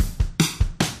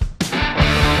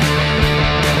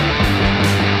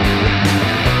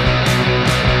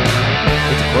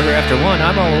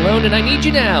everyone. I'm all alone and I need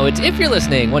you now. It's If You're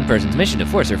Listening, one person's mission to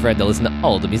force her friend to listen to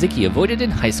all the music he avoided in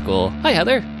high school. Hi,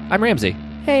 Heather. I'm Ramsey.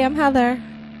 Hey, I'm Heather.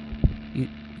 You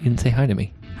didn't say hi to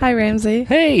me. Hi, Ramsey.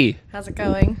 Hey. How's it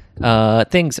going?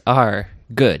 Things are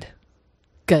good.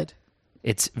 Good.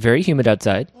 It's very humid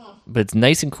outside, but it's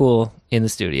nice and cool in the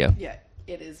studio. Yeah,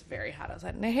 it is very hot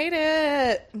outside, and I hate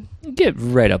it. Get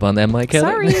right up on that mic, Heather.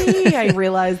 Sorry, I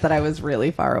realized that I was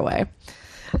really far away.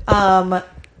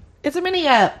 It's a mini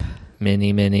ep.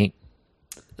 Mini.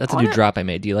 That's a new drop I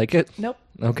made. Do you like it? Nope.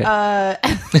 Okay. I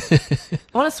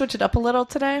want to switch it up a little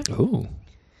today. Ooh.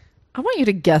 I want you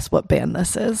to guess what band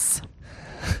this is.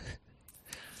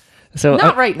 So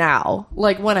Not right now,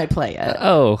 like when I play it.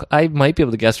 I might be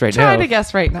able to guess right now. Try to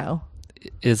guess right now.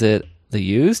 Is it The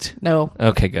Used? No,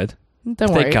 Okay, good.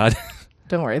 don't worry. Thank God.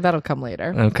 Don't worry, that'll come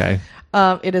later. Okay.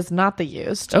 It is not The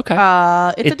Used. Okay.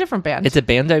 It's a different band. It's a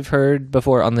band I've heard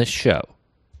before on this show.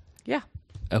 Yeah,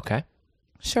 Okay.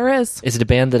 sure is. Is it a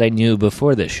band that I knew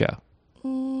before this show?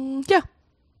 Yeah,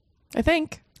 I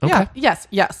think. Okay. Yeah.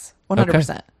 Yes.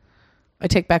 100%. I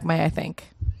take back my I think.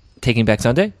 Taking Back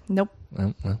Sunday? Nope.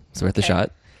 Well, it's worth a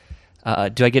shot.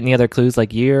 Do I get any other clues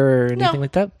like year or anything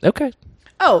like that? Okay.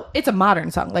 Oh, it's a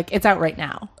modern song. Like it's out right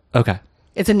now. Okay.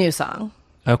 It's a new song.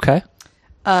 Okay.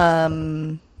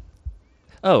 Um,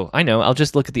 Oh, I know. I'll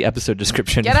just look at the episode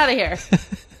description. get out of here.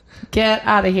 Get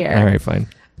out of here. All right, fine.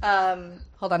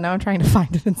 Hold on. Now I'm trying to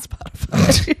find it in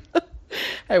Spotify.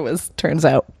 Turns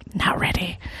out, not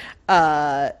ready.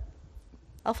 I'll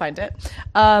find it.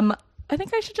 I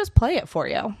think I should just play it for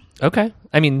you. Okay.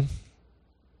 I mean,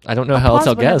 I don't know how else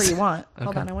I'll whenever guess. you want. Hold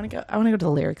Okay. on. I want to go to the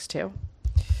lyrics too.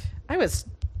 I was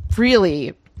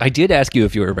really. I did ask you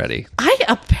if you were ready. I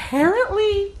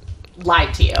apparently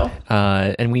lied to you.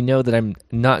 And we know that I'm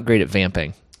not great at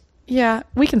vamping. Yeah,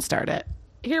 we can start it.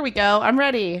 Here we go. I'm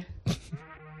ready.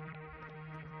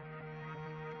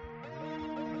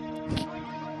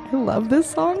 I love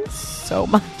this song so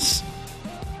much.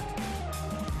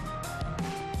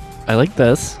 I like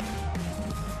this.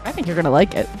 I think you're going to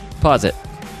like it. Pause it.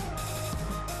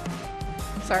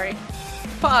 Sorry.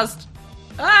 Paused.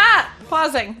 Ah!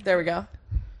 Pausing. There we go.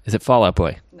 Is it Fall Out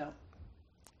Boy? No.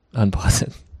 Unpause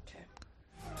it. Okay.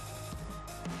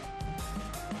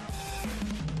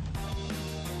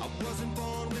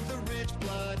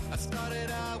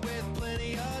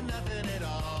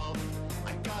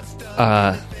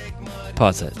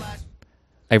 Pause it.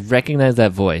 I recognize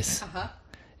that voice. Uh-huh.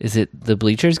 Is it the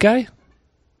Bleachers guy?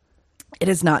 It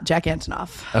is not Jack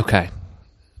Antonoff. Okay.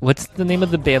 What's the name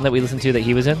of the band that we listened to that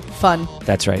he was in? Fun.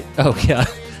 That's right. Oh, yeah.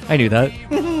 I knew that.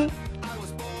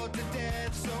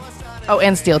 Oh,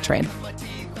 and Steel Train.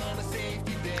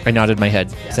 I nodded my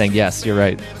head, saying, yes, you're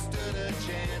right.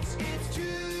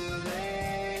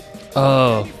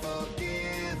 Oh.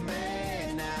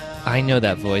 I know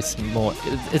that voice more.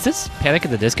 Is this Panic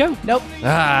at the Disco? Nope.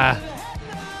 Ah.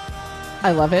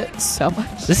 I love it so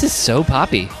much. This is so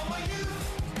poppy.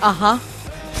 Uh-huh.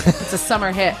 It's a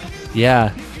summer hit.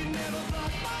 Yeah.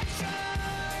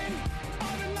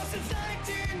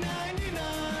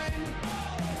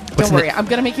 Don't worry. I'm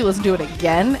going to make you listen to it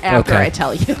again after Okay. I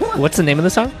tell you. What's the name of the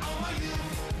song?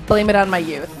 Blame It on My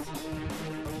Youth.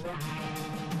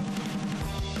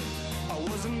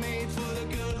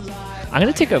 I'm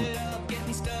going to take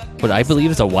what I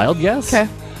believe is a wild guess.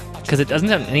 Okay. Because it doesn't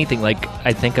have anything like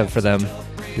I think of for them.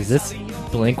 Is this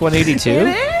Blink 182?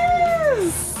 It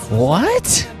is.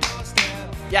 What?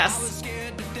 Yes.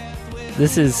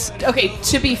 This is... Okay,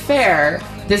 to be fair,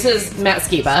 this is Matt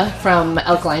Skiba from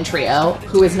Alkaline Trio,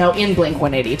 who is now in Blink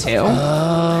 182.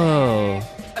 Oh.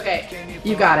 Okay,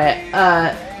 you got it.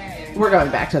 We're going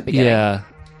back to the beginning. Yeah.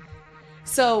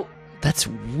 So, That's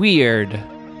weird.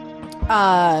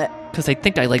 Because I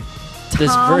think I like this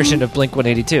Tom version of Blink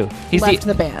 182. He's left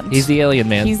the band. He's the alien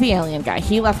man. He's the alien guy.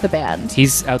 He left the band.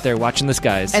 He's out there watching the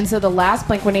skies. And so the last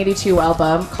Blink 182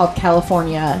 album, called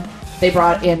California, they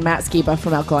brought in Matt Skiba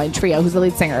from Alkaline Trio, who's the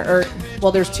lead singer.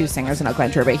 Well, there's two singers in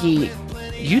Alkaline Trio, but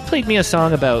You played me a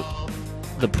song about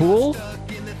the pool?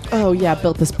 Oh, yeah,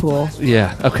 built this pool.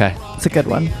 Yeah, okay. It's a good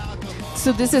one.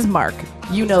 So this is Mark.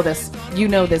 You know this. You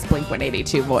know this Blink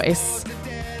 182 voice.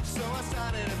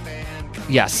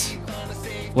 Yes.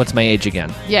 What's my age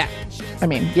again? Yeah. I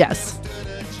mean, yes.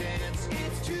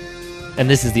 And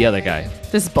this is the other guy.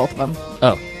 This is both of them.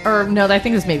 Oh. Or no, I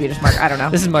think this may be just Mark. I don't know.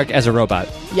 This is Mark as a robot.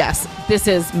 Yes, this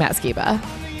is Matt Skiba.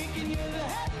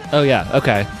 Oh, yeah,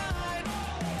 okay.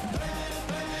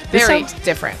 This Very sounds-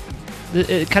 different.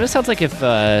 It kind of sounds like if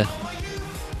Adam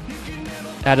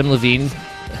Levine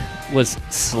was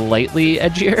slightly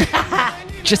edgier.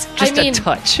 just a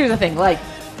touch. Here's the thing. Like,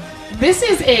 this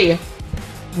is a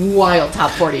wild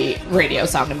top 40 radio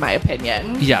song in my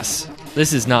opinion. Yes.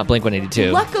 This is not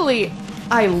Blink-182. Luckily,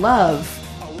 I love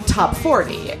top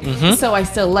 40, so I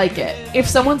still like it. If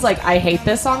someone's like, I hate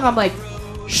this song, I'm like,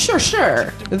 sure,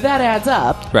 that adds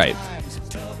up, Right.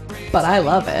 but I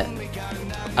love it.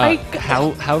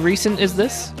 How recent is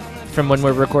this from when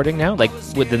we're recording now? Like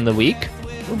within the week?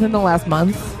 Within the last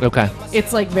month. Okay.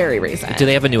 It's like very recent. Do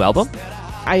they have a new album?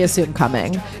 I assume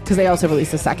coming, because they also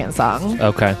released a second song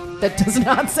Okay. that does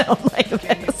not sound like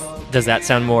this. Does that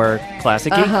sound more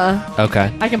classic-y? Uh-huh.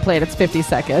 Okay. I can play it. It's 50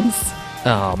 seconds.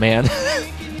 Oh, man.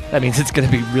 That means it's going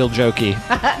to be real jokey.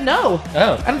 No.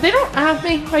 Oh. They don't have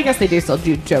me. I guess they do still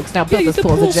do jokes now. Build this the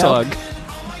pool is a joke. song.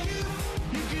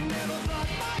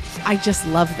 I just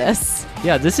love this.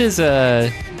 Yeah, this is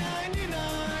I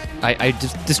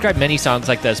describe many songs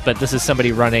like this, but this is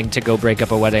somebody running to go break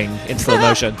up a wedding in slow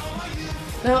motion.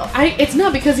 No, it's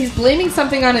not, because he's blaming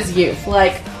something on his youth.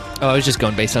 Like, Oh, I was just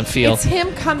going based on feel. it's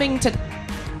him coming to...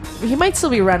 He might still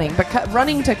be running, but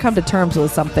running to come to terms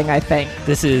with something, I think.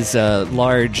 This is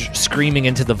Large screaming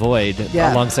into the void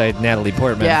alongside Natalie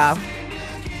Portman. Yeah.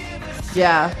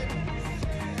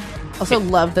 Also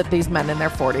love that these men in their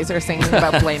 40s are singing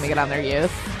about blaming it on their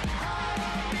youth.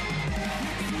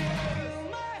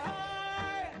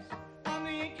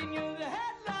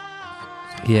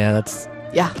 Yeah, that's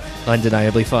Yeah.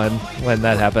 undeniably fun when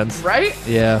that happens. Right?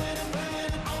 Yeah.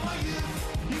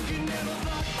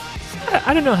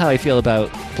 I don't know how I feel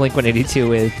about Blink-182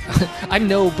 with... I'm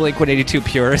no Blink-182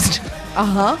 purist,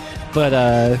 Uh-huh.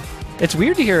 but it's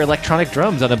weird to hear electronic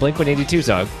drums on a Blink-182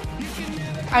 song.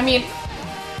 I mean,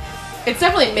 it's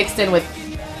definitely mixed in with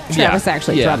Travis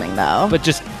actually drumming, though. But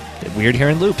just weird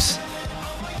hearing loops.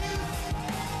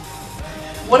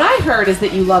 What I heard is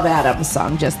that you love Adam's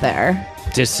song just there.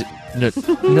 Just...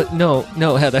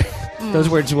 No, Heather. Those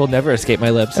words will never escape my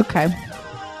lips. Okay.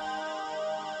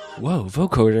 Whoa,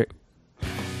 vocoder.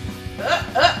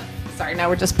 Sorry, now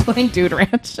we're just playing Dude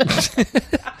Ranch.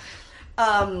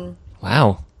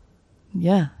 Wow.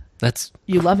 Yeah. That's...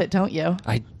 You love it, don't you?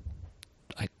 I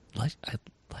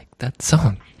like that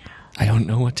song. I don't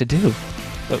know what to do.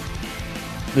 Oh,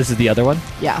 this is the other one?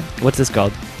 Yeah. What's this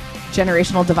called?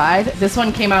 Generational Divide. This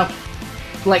one came out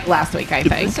like last week, I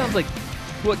think. It sounds like...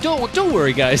 Well, don't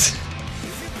worry, guys.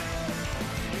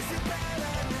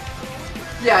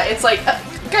 Yeah, it's like,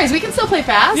 guys, we can still play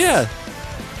fast. Yeah.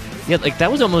 Yeah, like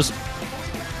that was almost...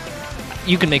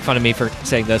 You can make fun of me for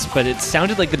saying this, but it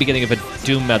sounded like the beginning of a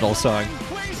doom metal song.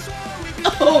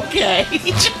 Okay.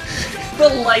 The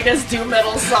lightest doom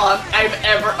metal song I've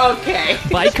ever... Okay.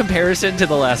 By comparison to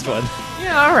the last one.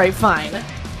 Yeah, all right, fine.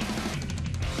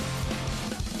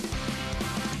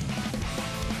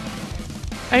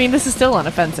 I mean, this is still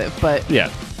unoffensive, but Yeah.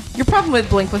 your problem with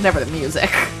Blink was never the music.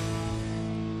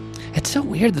 It's so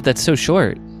weird that that's so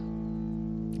short.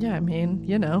 Yeah, I mean,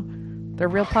 you know, they're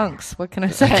real punks. What can I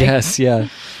say? I guess, yeah.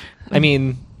 I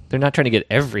mean, they're not trying to get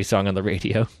every song on the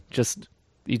radio.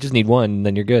 You just need one, and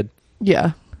then you're good.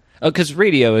 Yeah. Oh, because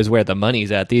radio is where the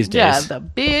money's at these days. Yeah, the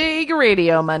big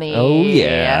radio money. Oh,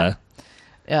 yeah.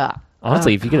 Yeah.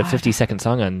 Honestly, Oh, if you get a God. 50-second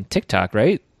song on TikTok,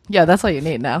 right? Yeah, that's all you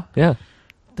need now. Yeah.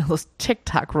 Those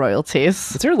TikTok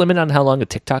royalties. Is there a limit on how long a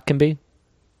TikTok can be?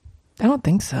 I don't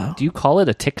think so. Do you call it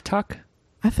a TikTok?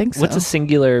 I think so. What's a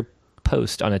singular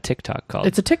post on a TikTok called?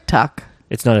 It's a TikTok.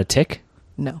 It's not a tick?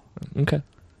 No. Okay.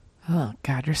 Oh,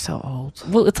 God, you're so old.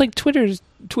 Well, it's like Twitter has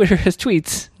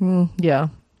tweets. Yeah.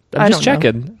 I'm just don't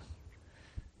know. checking.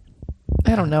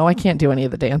 I don't know. I can't do any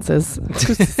of the dances.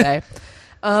 Who's to say?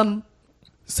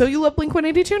 So you love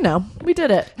Blink-182 now. We did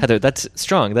it. Heather, that's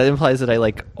strong. That implies that I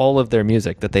like all of their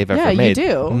music that they've ever Yeah, you made.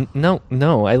 do.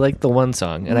 No. I like the one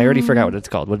song, and I already forgot what it's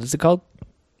called. What is it called?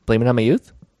 Blame It On My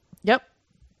Youth? Yep.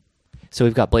 So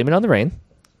we've got Blame It On the Rain.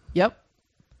 Yep.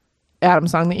 Adam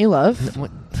song that you love.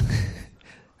 What?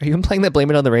 Are you implying that Blame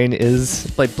It On the Rain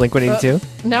is like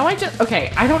Blink-182? Now I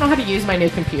don't know how to use my new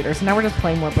computer, so now we're just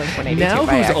playing more Blink-182 Now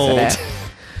by who's accident. old?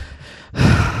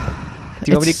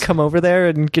 Do you want me to come over there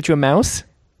and get you a mouse?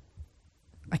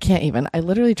 I can't even. I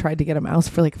literally tried to get a mouse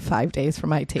for like 5 days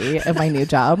from IT at my new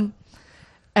job.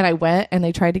 And I went and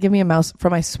they tried to give me a mouse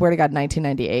from, I swear to God,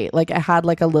 1998. Like, it had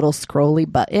like a little scrolly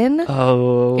button.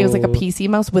 Oh. It was like a PC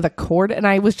mouse with a cord. And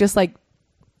I was just like,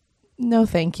 no,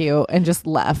 thank you. And just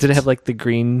left. Did it have like the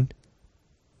green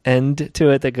end to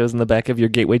it that goes in the back of your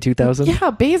Gateway 2000?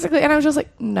 Yeah, basically. And I was just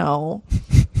like, no.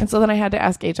 And so then I had to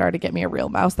ask HR to get me a real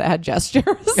mouse that had gestures.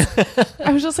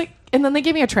 I was just like, and then they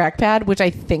gave me a trackpad, which I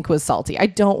think was salty. I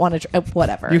don't want to,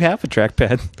 whatever. You have a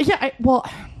trackpad. Yeah,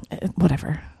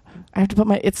 whatever. I have to put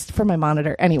it's for my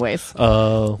monitor. Anyways,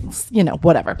 Oh,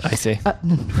 whatever. I see.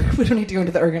 We don't need to go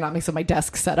into the ergonomics of my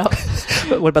desk setup.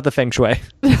 What about the feng shui?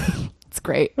 It's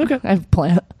great. Okay. I have a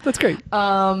plant. That's great.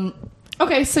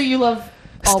 Okay, so you love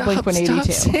all Blink-182. Stop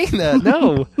saying that.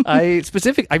 No. I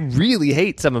really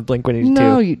hate some of Blink-182.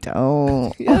 No, you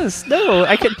don't. Yes. No.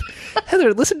 I can...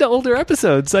 Heather, listen to older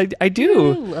episodes. I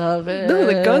do. I love it. No,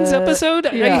 the Guns episode,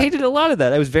 Yeah. I hated a lot of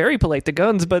that. I was very polite to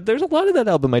Guns, but there's a lot of that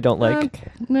album I don't like.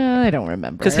 Okay. No, I don't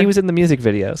remember. Because he was in the music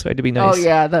video, so I had to be nice. Oh,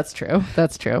 yeah, that's true.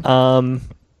 That's true.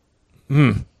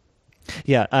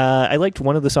 Yeah, I liked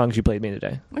one of the songs you played me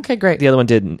today. Okay, great. The other one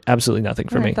did absolutely nothing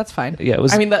for All right, me. that's fine. Yeah, it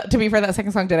was... I mean, to be fair, that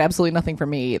second song did absolutely nothing for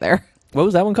me either. What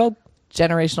was that one called?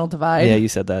 Generational Divide. Yeah, you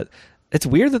said that. It's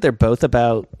weird that they're both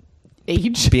about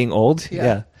Age. being old.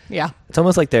 Yeah. Yeah. It's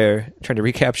almost like they're trying to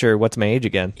recapture what's my age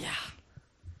again. Yeah.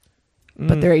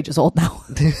 But their age is old now.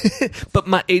 But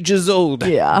my age is old.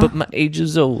 Yeah. But my age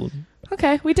is old.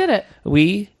 Okay, we did it.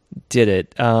 We did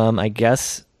it. I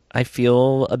guess I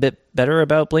feel a bit better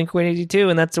about Blink-182,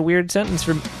 and that's a weird sentence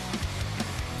from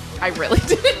I really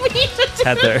didn't mean to do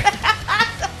Heather.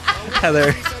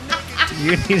 Heather,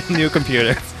 you need a new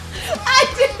computer.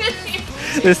 I didn't mean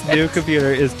to. This new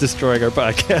computer is destroying our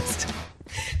podcast.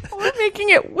 We're making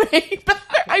it way better.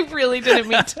 I really didn't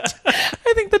mean to.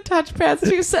 I think the touchpad's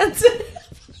too sensitive.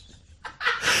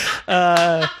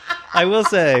 I will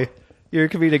say, your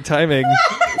comedic timing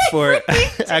for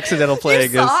accidental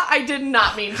playing You saw? I did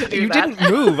not mean to do You that.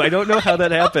 didn't move. I don't know how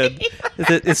that happened. Do you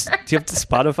have to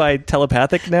Spotify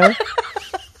telepathic now?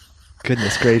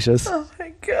 Goodness gracious. Oh my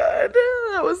god,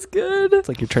 that was good. It's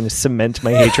like you're trying to cement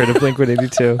my hatred of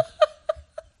Blink-182.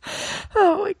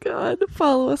 Oh my god,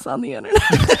 follow us on the internet.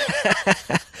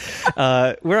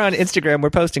 We're on Instagram. We're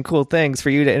posting cool things for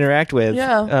you to interact with.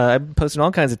 Yeah. I'm posting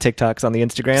all kinds of TikToks on the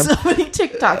Instagram. So many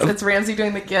TikToks. It's Ramsey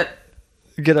doing the get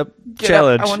Get Up.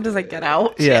 challenge. I wonder, does I get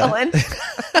out Yeah. challenge?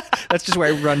 That's just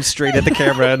where I run straight at the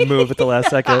camera and move at the last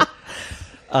second.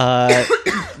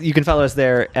 You can follow us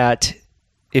there at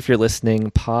If You're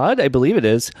Listening Pod, I believe it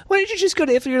is. Why don't you just go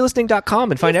to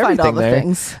ifyou'relistening.com and find You'll find everything all the there.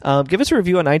 things. Give us a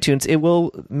review on iTunes. It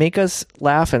will make us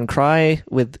laugh and cry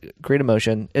with great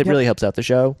emotion. It really helps out the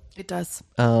show. It does.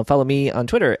 Follow me on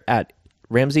Twitter at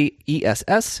Ramsey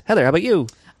ESS. Heather, how about you?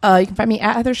 You can find me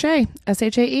at Heather Shea,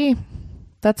 SHAE.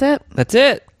 That's it. That's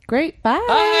it. Great. Bye.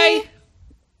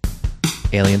 Bye.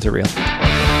 Aliens are real.